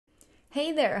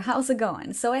Hey there, how's it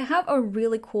going? So I have a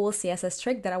really cool CSS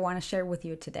trick that I want to share with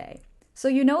you today. So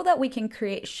you know that we can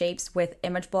create shapes with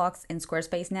image blocks in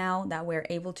Squarespace now, that we're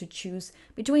able to choose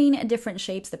between different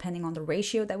shapes depending on the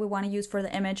ratio that we want to use for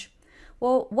the image.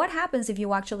 Well, what happens if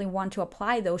you actually want to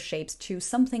apply those shapes to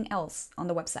something else on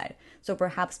the website? So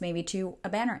perhaps maybe to a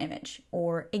banner image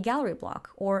or a gallery block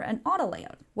or an auto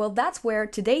layout. Well, that's where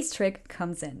today's trick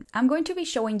comes in. I'm going to be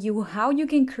showing you how you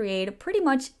can create pretty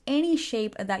much any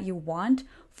shape that you want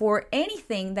for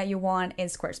anything that you want in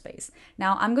Squarespace.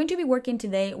 Now, I'm going to be working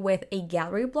today with a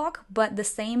gallery block, but the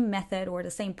same method or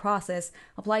the same process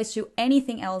applies to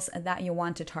anything else that you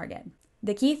want to target.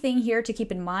 The key thing here to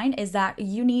keep in mind is that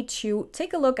you need to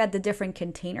take a look at the different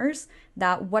containers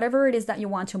that whatever it is that you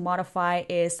want to modify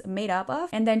is made up of,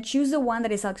 and then choose the one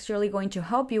that is actually going to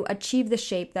help you achieve the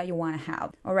shape that you want to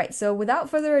have. All right, so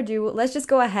without further ado, let's just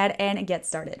go ahead and get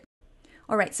started.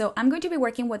 All right, so I'm going to be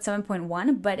working with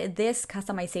 7.1, but this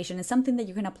customization is something that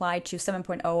you can apply to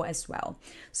 7.0 as well.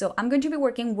 So I'm going to be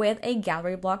working with a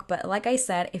gallery block, but like I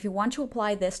said, if you want to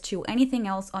apply this to anything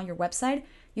else on your website,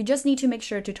 you just need to make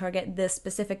sure to target this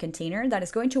specific container that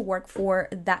is going to work for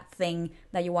that thing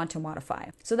that you want to modify.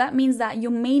 So that means that you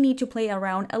may need to play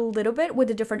around a little bit with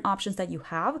the different options that you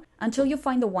have until you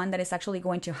find the one that is actually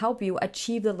going to help you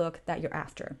achieve the look that you're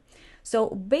after. So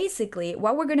basically,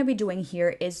 what we're going to be doing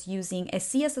here is using a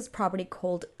CSS property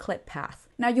called clip path.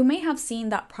 Now, you may have seen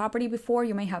that property before,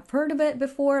 you may have heard of it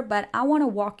before, but I want to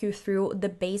walk you through the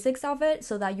basics of it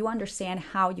so that you understand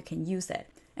how you can use it.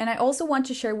 And I also want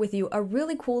to share with you a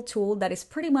really cool tool that is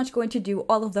pretty much going to do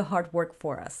all of the hard work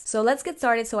for us. So let's get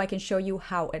started so I can show you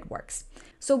how it works.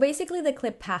 So basically the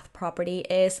clip path property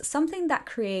is something that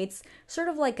creates sort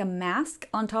of like a mask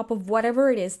on top of whatever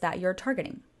it is that you're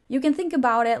targeting. You can think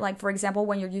about it like, for example,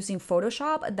 when you're using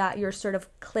Photoshop, that you're sort of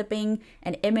clipping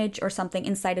an image or something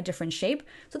inside a different shape.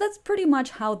 So that's pretty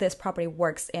much how this property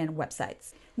works in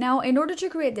websites. Now, in order to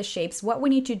create the shapes, what we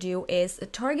need to do is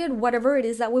target whatever it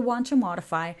is that we want to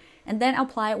modify and then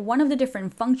apply one of the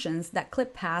different functions that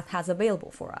clip path has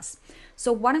available for us.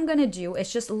 So what I'm going to do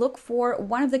is just look for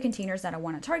one of the containers that I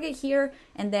want to target here,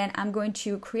 and then I'm going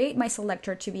to create my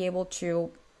selector to be able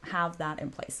to have that in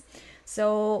place.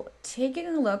 So taking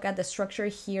a look at the structure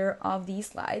here of these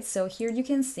slides. So here you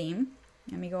can see,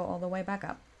 let me go all the way back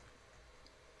up.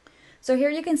 So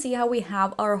here you can see how we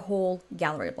have our whole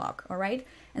gallery block, all right?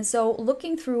 And so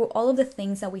looking through all of the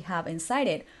things that we have inside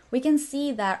it, we can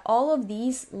see that all of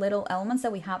these little elements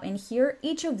that we have in here,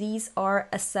 each of these are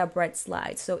a separate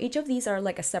slide. So each of these are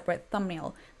like a separate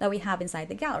thumbnail that we have inside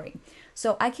the gallery.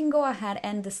 So I can go ahead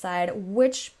and decide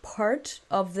which part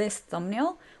of this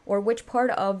thumbnail or which part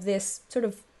of this sort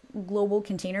of global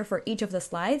container for each of the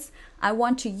slides I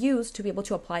want to use to be able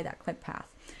to apply that clip path.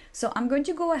 So I'm going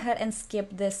to go ahead and skip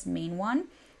this main one,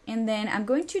 and then I'm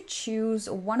going to choose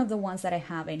one of the ones that I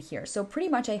have in here. So pretty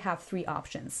much I have three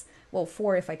options. Well,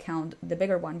 four if I count the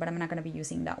bigger one, but I'm not going to be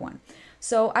using that one.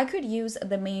 So I could use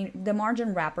the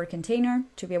margin wrapper container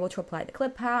to be able to apply the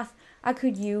clip path. I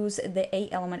could use the A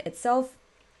element itself.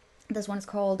 This one is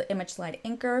called image slide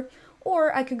anchor,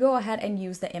 or I could go ahead and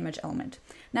use the image element.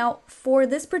 Now, for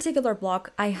this particular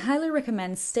block, I highly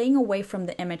recommend staying away from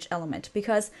the image element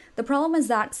because the problem is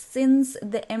that since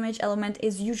the image element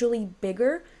is usually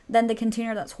bigger than the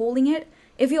container that's holding it,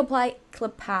 if you apply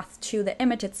clip path to the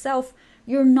image itself,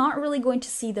 you're not really going to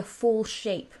see the full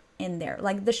shape in there.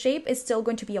 Like the shape is still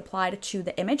going to be applied to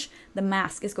the image, the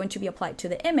mask is going to be applied to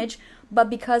the image, but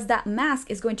because that mask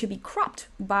is going to be cropped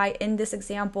by, in this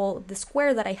example, the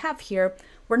square that I have here,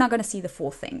 we're not going to see the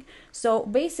full thing. So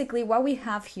basically what we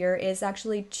have here is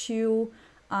actually two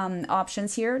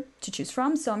options here to choose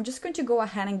from. So I'm just going to go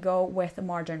ahead and go with the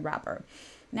margin wrapper.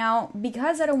 Now,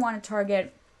 because I don't want to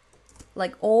target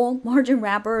like all margin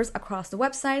wrappers across the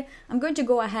website, I'm going to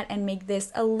go ahead and make this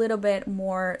a little bit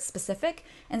more specific.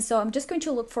 And so I'm just going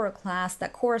to look for a class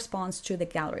that corresponds to the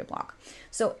gallery block.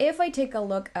 So if I take a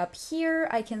look up here,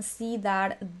 I can see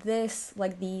that this,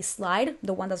 like the slide,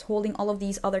 the one that's holding all of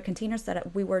these other containers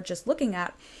that we were just looking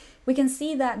at, we can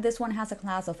see that this one has a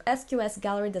class of SQS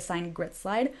Gallery Design Grid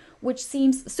Slide, which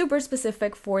seems super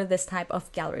specific for this type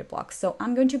of gallery block. So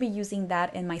I'm going to be using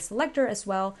that in my selector as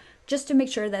well, just to make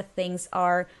sure that things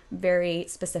are very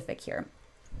specific here.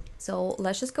 So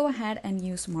let's just go ahead and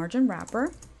use margin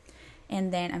wrapper.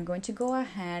 And then I'm going to go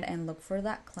ahead and look for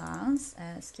that class,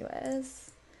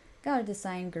 SQS Gallery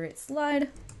Design Grid Slide. I'm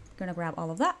gonna grab all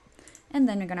of that. And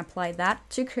then we're gonna apply that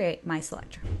to create my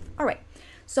selector. All right.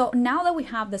 So now that we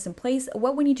have this in place,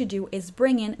 what we need to do is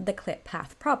bring in the clip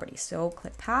path property. So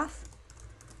clip path,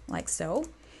 like so.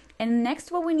 And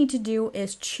next, what we need to do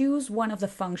is choose one of the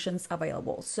functions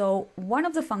available. So one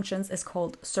of the functions is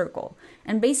called circle.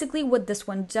 And basically what this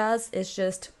one does is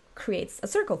just creates a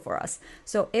circle for us.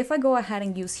 So if I go ahead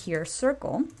and use here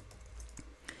circle,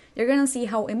 you're going to see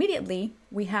how immediately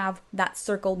we have that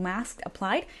circle mask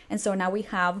applied. And so now we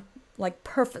have like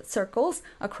perfect circles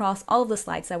across all of the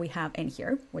slides that we have in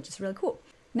here, which is really cool.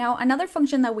 Now, another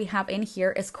function that we have in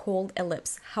here is called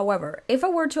ellipse. However, if I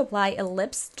were to apply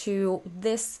ellipse to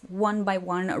this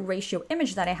 1:1 ratio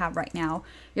image that I have right now,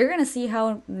 you're going to see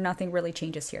how nothing really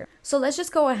changes here. So let's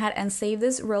just go ahead and save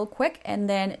this real quick and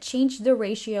then change the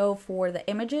ratio for the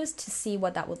images to see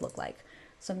what that would look like.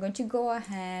 So I'm going to go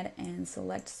ahead and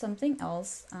select something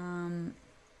else.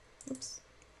 Oops.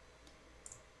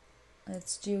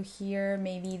 Let's do here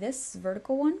maybe this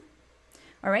vertical one.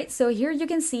 All right, so here you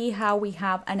can see how we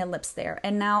have an ellipse there.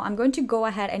 And now I'm going to go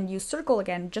ahead and use circle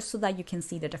again, just so that you can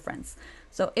see the difference.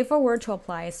 So if I were to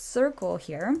apply circle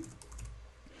here,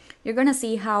 you're going to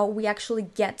see how we actually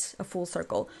get a full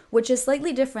circle, which is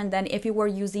slightly different than if you were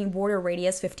using border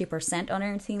radius 50% on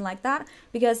anything like that.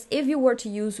 Because if you were to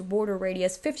use border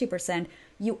radius 50%,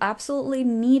 you absolutely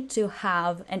need to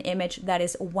have an image that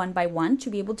is 1:1 to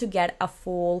be able to get a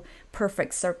full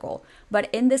perfect circle. But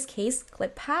in this case,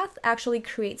 clip path actually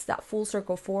creates that full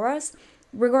circle for us,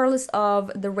 regardless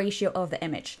of the ratio of the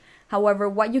image. However,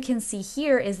 what you can see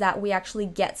here is that we actually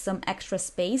get some extra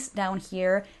space down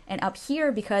here and up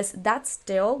here because that's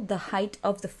still the height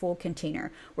of the full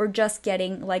container. We're just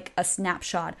getting like a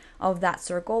snapshot of that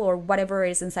circle or whatever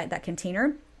is inside that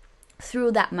container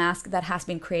through that mask that has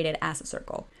been created as a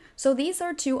circle. So these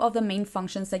are two of the main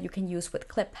functions that you can use with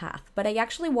clip path, but I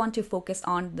actually want to focus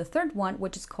on the third one,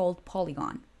 which is called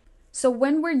polygon. So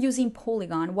when we're using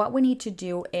polygon, what we need to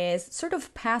do is sort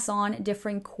of pass on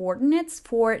different coordinates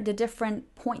for the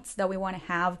different points that we want to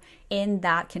have in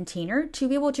that container to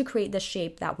be able to create the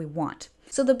shape that we want.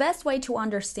 So the best way to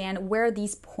understand where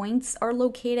these points are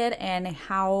located and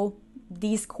how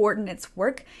these coordinates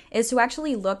work is to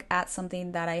actually look at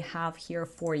something that I have here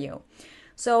for you.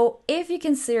 So if you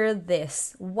consider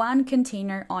this one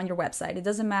container on your website, it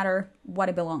doesn't matter what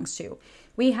it belongs to.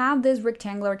 We have this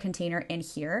rectangular container in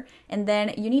here, and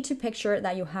then you need to picture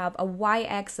that you have a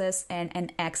y-axis and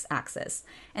an x-axis.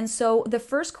 And so the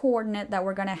first coordinate that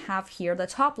we're going to have here, the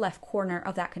top left corner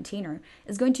of that container,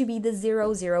 is going to be the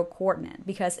 0, 0 coordinate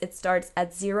because it starts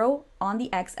at 0 on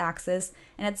the x-axis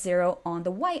and at 0 on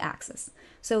the y-axis.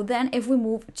 So then if we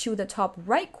move to the top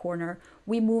right corner,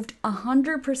 we moved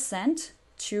 100%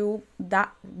 to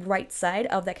that right side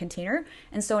of the container.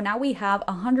 And so now we have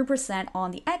 100% on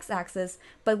the x-axis,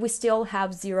 but we still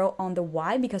have 0 on the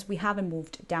y because we haven't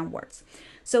moved downwards.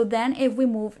 So then if we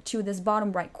move to this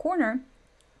bottom right corner,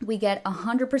 we get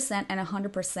 100% and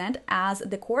 100% as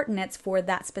the coordinates for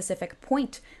that specific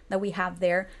point that we have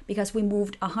there because we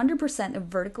moved 100%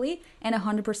 vertically and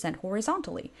 100%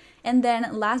 horizontally. And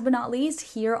then last but not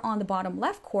least, here on the bottom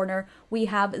left corner, we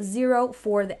have 0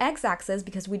 for the x-axis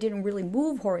because we didn't really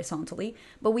move horizontally,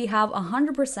 but we have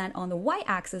 100% on the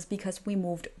y-axis because we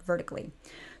moved vertically.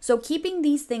 So keeping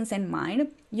these things in mind,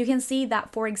 you can see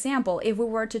that, for example, if we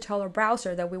were to tell our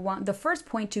browser that we want the first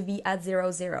point to be at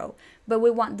 0, 0, but we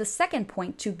want the second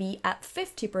point to be at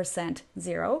 50%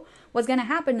 0, what's going to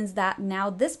happen is that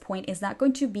now this point is not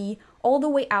going to be all the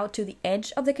way out to the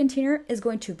edge of the container, is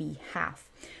going to be half.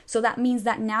 So that means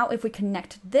that now if we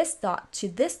connect this dot to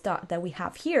this dot that we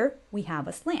have here, we have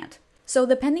a slant. So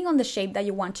depending on the shape that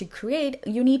you want to create,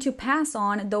 you need to pass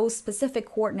on those specific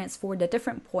coordinates for the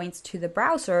different points to the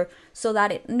browser so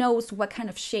that it knows what kind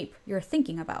of shape you're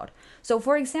thinking about. So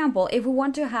for example, if we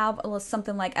want to have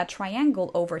something like a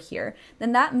triangle over here,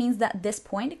 then that means that this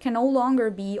point can no longer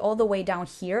be all the way down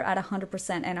here at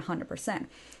 100% and 100%.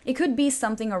 It could be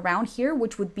something around here,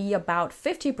 which would be about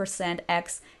 50%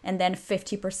 X and then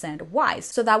 50% Y.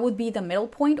 So that would be the middle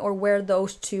point or where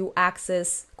those two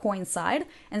axes coincide.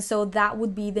 And so that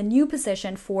would be the new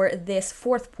position for this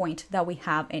fourth point that we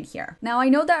have in here. Now, I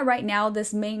know that right now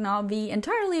this may not be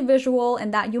entirely visual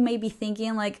and that you may be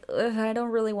thinking like, I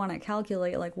don't really want to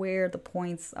calculate like where the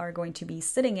points are going to be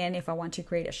sitting in if I want to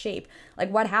create a shape.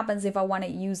 Like what happens if I want to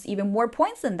use even more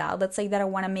points than that? Let's say that I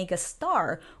want to make a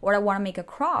star or I want to make a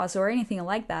cross or anything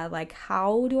like that. Like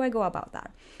how do I go about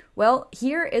that? Well,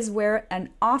 here is where an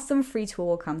awesome free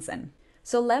tool comes in.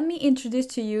 So let me introduce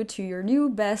to you to your new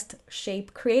best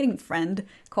shape creating friend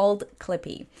called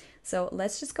Clippy. So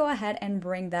let's just go ahead and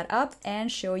bring that up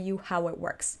and show you how it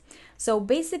works. So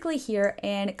basically here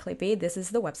in Clippy, this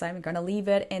is the website. I'm going to leave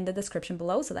it in the description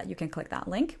below so that you can click that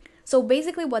link. So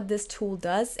basically what this tool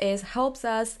does is helps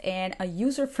us in a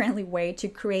user-friendly way to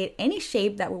create any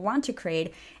shape that we want to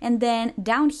create. And then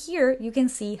down here, you can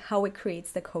see how it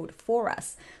creates the code for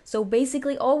us. So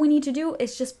basically all we need to do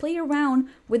is just play around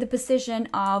with the position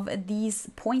of these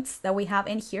points that we have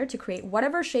in here to create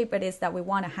whatever shape it is that we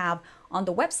want to have on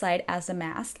the website as a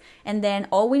mask. And then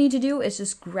all we need to do is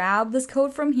just grab this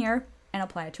code from here and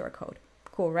apply it to our code.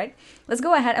 Cool, right? Let's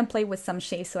go ahead and play with some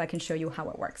shapes so I can show you how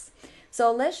it works. So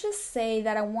let's just say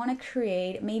that I want to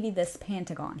create maybe this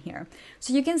pentagon here.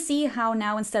 So you can see how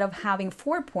now instead of having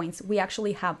 4 points, we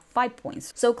actually have 5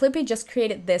 points. So Clippy just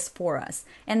created this for us.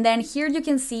 And then here you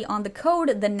can see on the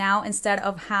code that now instead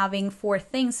of having 4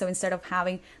 things, so instead of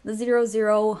having the 0,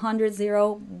 0, 100,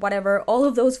 0, whatever, all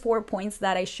of those 4 points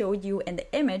that I showed you in the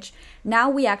image, now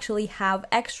we actually have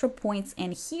extra points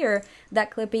in here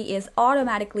that Clippy is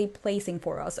automatically placing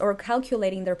for us or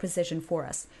calculating their position for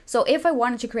us. So if I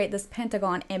wanted to create this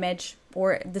pentagon image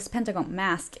or this pentagon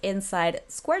mask inside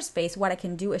Squarespace, what I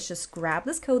can do is just grab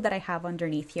this code that I have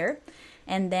underneath here.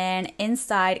 And then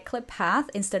inside clip path,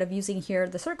 instead of using here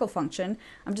the circle function,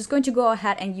 I'm just going to go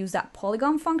ahead and use that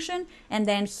polygon function. And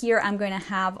then here I'm going to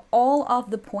have all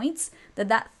of the points that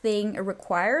that thing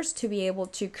requires to be able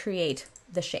to create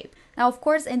the shape. Now, of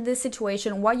course, in this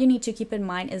situation, what you need to keep in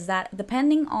mind is that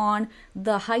depending on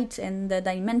the height and the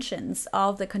dimensions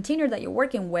of the container that you're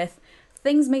working with,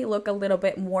 things may look a little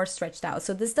bit more stretched out.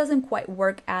 So this doesn't quite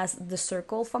work as the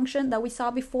circle function that we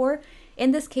saw before.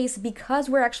 In this case, because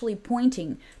we're actually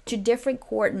pointing to different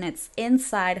coordinates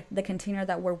inside the container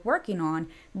that we're working on,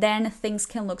 then things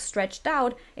can look stretched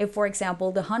out if, for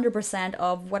example, the 100%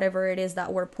 of whatever it is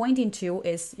that we're pointing to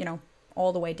is,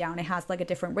 all the way down. It has like a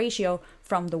different ratio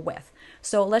from the width.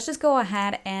 So let's just go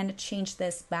ahead and change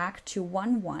this back to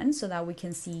 1, 1 so that we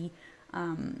can see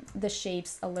the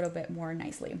shapes a little bit more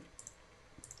nicely.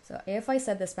 So if I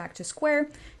set this back to square,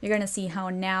 you're going to see how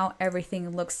now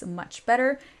everything looks much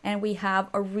better. And we have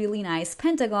a really nice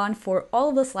pentagon for all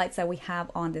of the slides that we have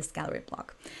on this gallery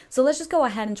block. So let's just go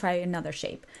ahead and try another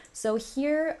shape. So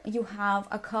here you have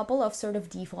a couple of sort of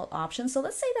default options. So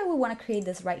let's say that we want to create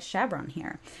this right chevron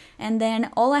here. And then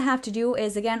all I have to do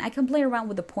is, again, I can play around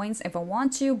with the points if I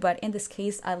want to, but in this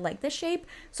case, I like this shape.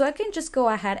 So I can just go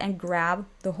ahead and grab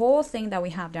the whole thing that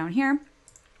we have down here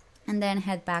and then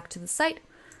head back to the site,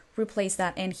 replace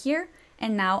that in here,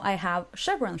 and now I have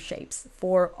chevron shapes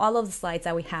for all of the slides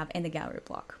that we have in the gallery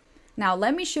block. Now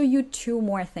let me show you 2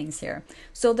 more things here.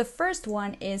 So the first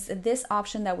one is this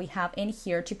option that we have in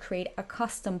here to create a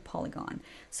custom polygon.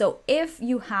 So if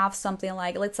you have something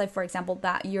like, let's say for example,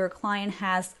 that your client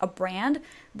has a brand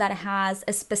that has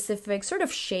a specific sort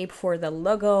of shape for the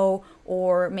logo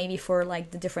or maybe for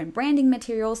like the different branding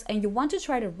materials, and you want to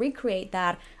try to recreate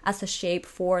that as a shape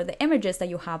for the images that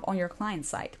you have on your client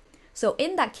site. So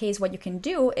in that case, what you can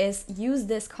do is use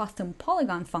this custom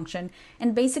polygon function,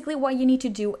 and basically what you need to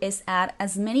do is add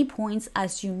as many points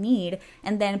as you need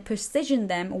and then position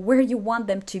them where you want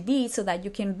them to be so that you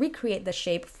can recreate the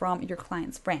shape from your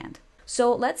client's brand.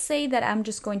 So let's say that I'm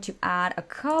just going to add a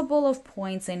couple of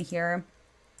points in here.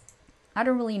 I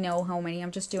don't really know how many,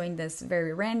 I'm just doing this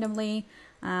very randomly.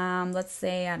 Let's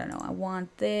say, I don't know, I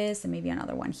want this and maybe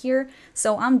another one here.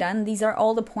 So I'm done. These are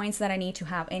all the points that I need to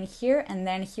have in here. And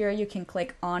then here you can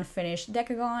click on finish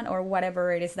decagon or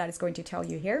whatever it is that is going to tell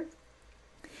you here.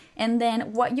 And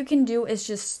then what you can do is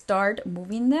just start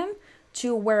moving them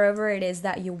to wherever it is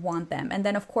that you want them. And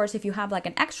then of course, if you have like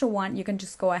an extra one, you can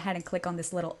just go ahead and click on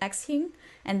this little X here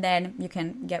and then you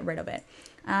can get rid of it.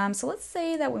 So let's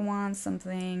say that we want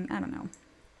something, I don't know,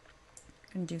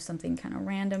 I'm gonna do something kind of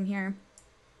random here.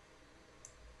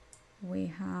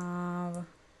 We have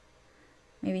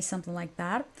maybe something like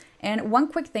that. And one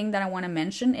quick thing that I want to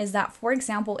mention is that, for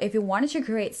example, if you wanted to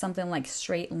create something like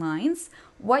straight lines,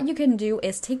 what you can do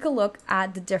is take a look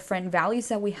at the different values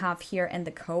that we have here in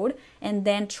the code and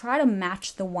then try to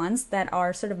match the ones that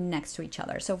are sort of next to each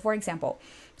other. So for example,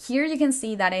 here you can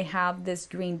see that I have this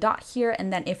green dot here,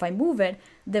 and then if I move it,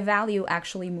 the value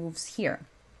actually moves here.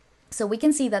 So we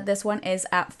can see that this one is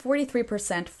at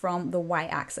 43% from the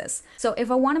y-axis. So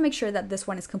if I want to make sure that this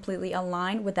one is completely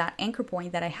aligned with that anchor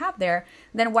point that I have there,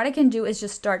 then what I can do is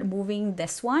just start moving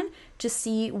this one to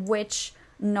see which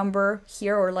number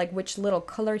here or like which little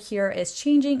color here is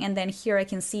changing. And then here I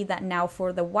can see that now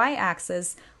for the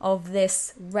y-axis of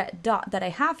this red dot that I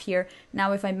have here,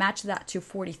 now if I match that to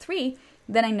 43,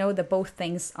 then I know that both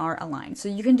things are aligned. So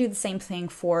you can do the same thing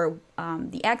for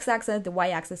the x-axis, the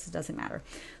y-axis, it doesn't matter.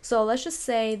 So let's just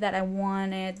say that I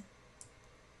wanted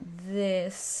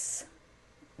this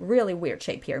really weird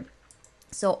shape here.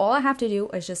 So all I have to do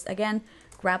is just, again,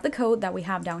 grab the code that we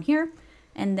have down here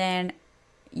and then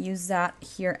use that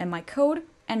here in my code.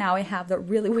 And now I have the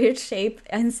really weird shape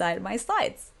inside my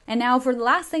slides. And now for the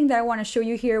last thing that I want to show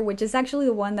you here, which is actually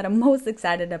the one that I'm most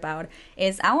excited about,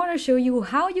 is I want to show you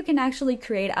how you can actually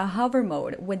create a hover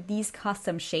mode with these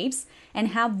custom shapes and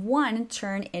have one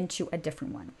turn into a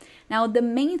different one. Now, the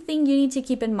main thing you need to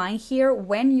keep in mind here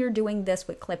when you're doing this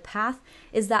with Clip Path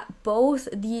is that both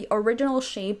the original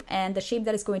shape and the shape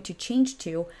that is going to change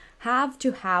to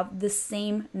have the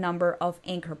same number of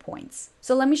anchor points.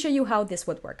 So let me show you how this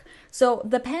would work. So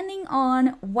depending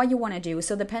on what you want to do,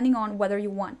 so depending on whether you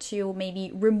want to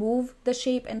maybe remove the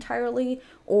shape entirely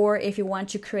or if you want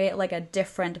to create like a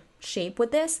different shape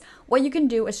with this, what you can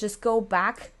do is just go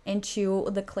back into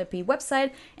the Clippy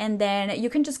website and then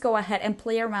you can just go ahead and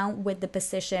play around with the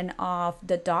position of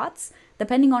the dots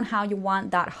depending on how you want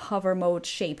that hover mode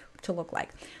shape to look like.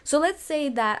 So let's say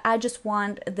that I just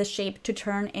want the shape to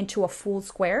turn into a full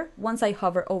square once I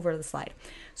hover over the slide.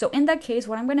 So in that case,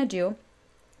 what I'm going to do,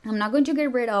 I'm not going to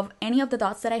get rid of any of the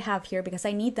dots that I have here because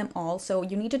I need them all. So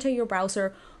you need to tell your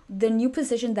browser the new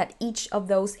position that each of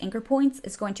those anchor points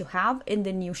is going to have in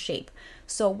the new shape.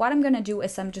 So what I'm going to do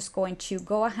is I'm just going to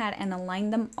go ahead and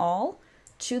align them all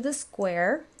to the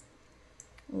square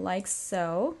like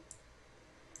so.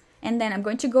 And then I'm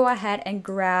going to go ahead and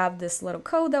grab this little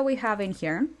code that we have in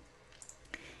here.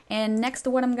 And next,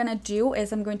 what I'm going to do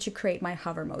is I'm going to create my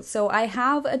hover mode. So I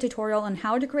have a tutorial on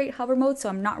how to create hover mode, so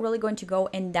I'm not really going to go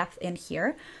in depth in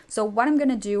here. So what I'm going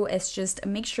to do is just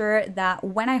make sure that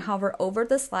when I hover over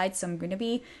the slide, so I'm going to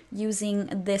be using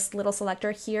this little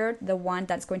selector here, the one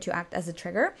that's going to act as a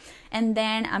trigger. And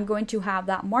then I'm going to have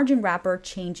that margin wrapper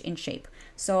change in shape.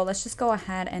 So let's just go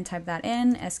ahead and type that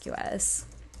in, SQS.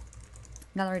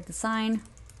 Gallery design,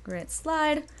 grid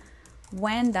slide.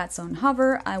 When that's on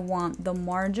hover, I want the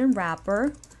margin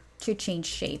wrapper to change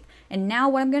shape. And now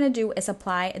what I'm going to do is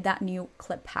apply that new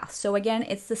clip path. So again,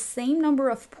 it's the same number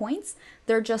of points.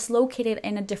 They're just located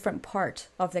in a different part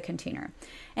of the container.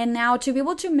 And now to be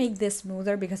able to make this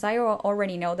smoother, because I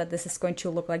already know that this is going to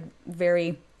look like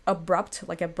very abrupt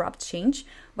change,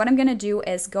 what I'm going to do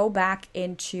is go back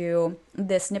into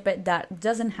this snippet that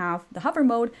doesn't have the hover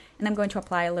mode, and I'm going to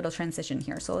apply a little transition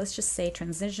here. So let's just say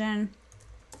transition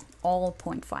all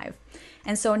 0.5.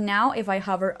 And so now if I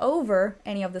hover over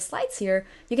any of the slides here,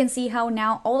 you can see how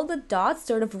now all the dots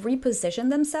sort of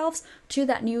reposition themselves to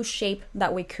that new shape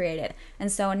that we created.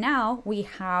 And so now we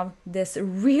have this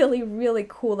really, really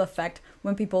cool effect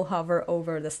when people hover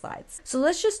over the slides. So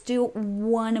let's just do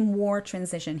one more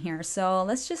transition here. So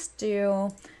let's just do,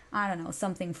 I don't know,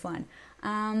 something fun.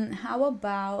 How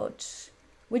about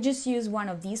we just use one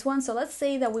of these ones. So let's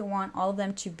say that we want all of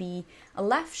them to be a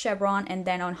left chevron, and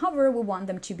then on hover, we want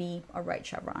them to be a right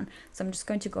chevron. So I'm just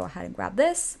going to go ahead and grab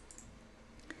this,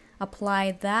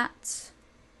 apply that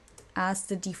as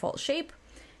the default shape,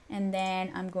 and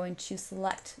then I'm going to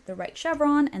select the right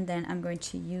chevron, and then I'm going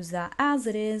to use that as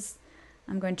it is.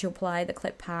 I'm going to apply the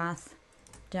clip path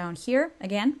down here,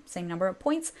 again, same number of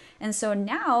points. And so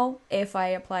now if I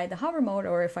apply the hover mode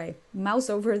or if I mouse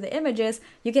over the images,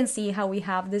 you can see how we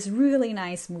have this really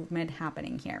nice movement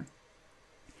happening here.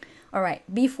 All right,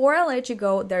 before I let you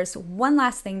go, there's one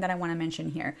last thing that I want to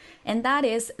mention here, and that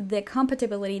is the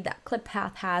compatibility that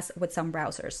ClipPath has with some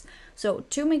browsers. So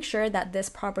to make sure that this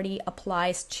property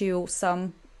applies to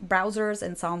some browsers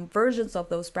and some versions of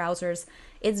those browsers,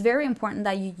 it's very important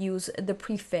that you use the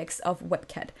prefix of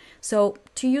WebKit. So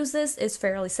to use this is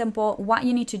fairly simple. What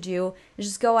you need to do is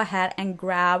just go ahead and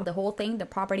grab the whole thing, the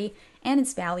property and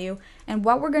its value. And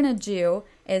what we're going to do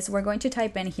is we're going to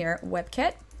type in here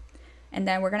WebKit, and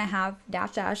then we're going to have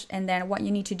dash dash, and then what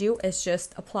you need to do is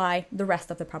just apply the rest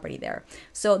of the property there.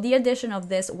 So the addition of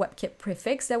this WebKit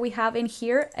prefix that we have in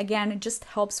here, again, it just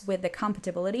helps with the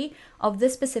compatibility of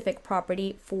this specific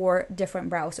property for different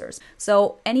browsers.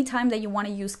 So anytime that you want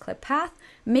to use ClipPath,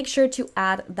 make sure to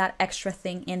add that extra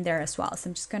thing in there as well. So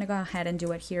I'm just going to go ahead and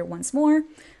do it here once more.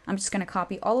 I'm just going to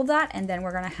copy all of that, and then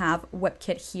we're going to have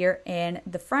WebKit here in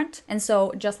the front. And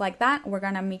so just like that, we're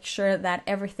going to make sure that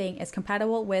everything is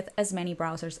compatible with as many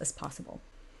browsers as possible.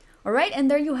 All right,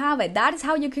 and there you have it. That is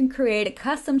how you can create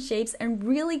custom shapes and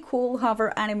really cool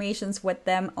hover animations with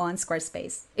them on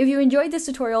Squarespace. If you enjoyed this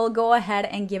tutorial, go ahead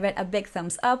and give it a big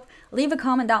thumbs up. Leave a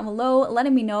comment down below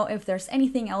letting me know if there's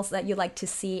anything else that you'd like to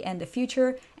see in the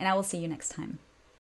future, and I will see you next time.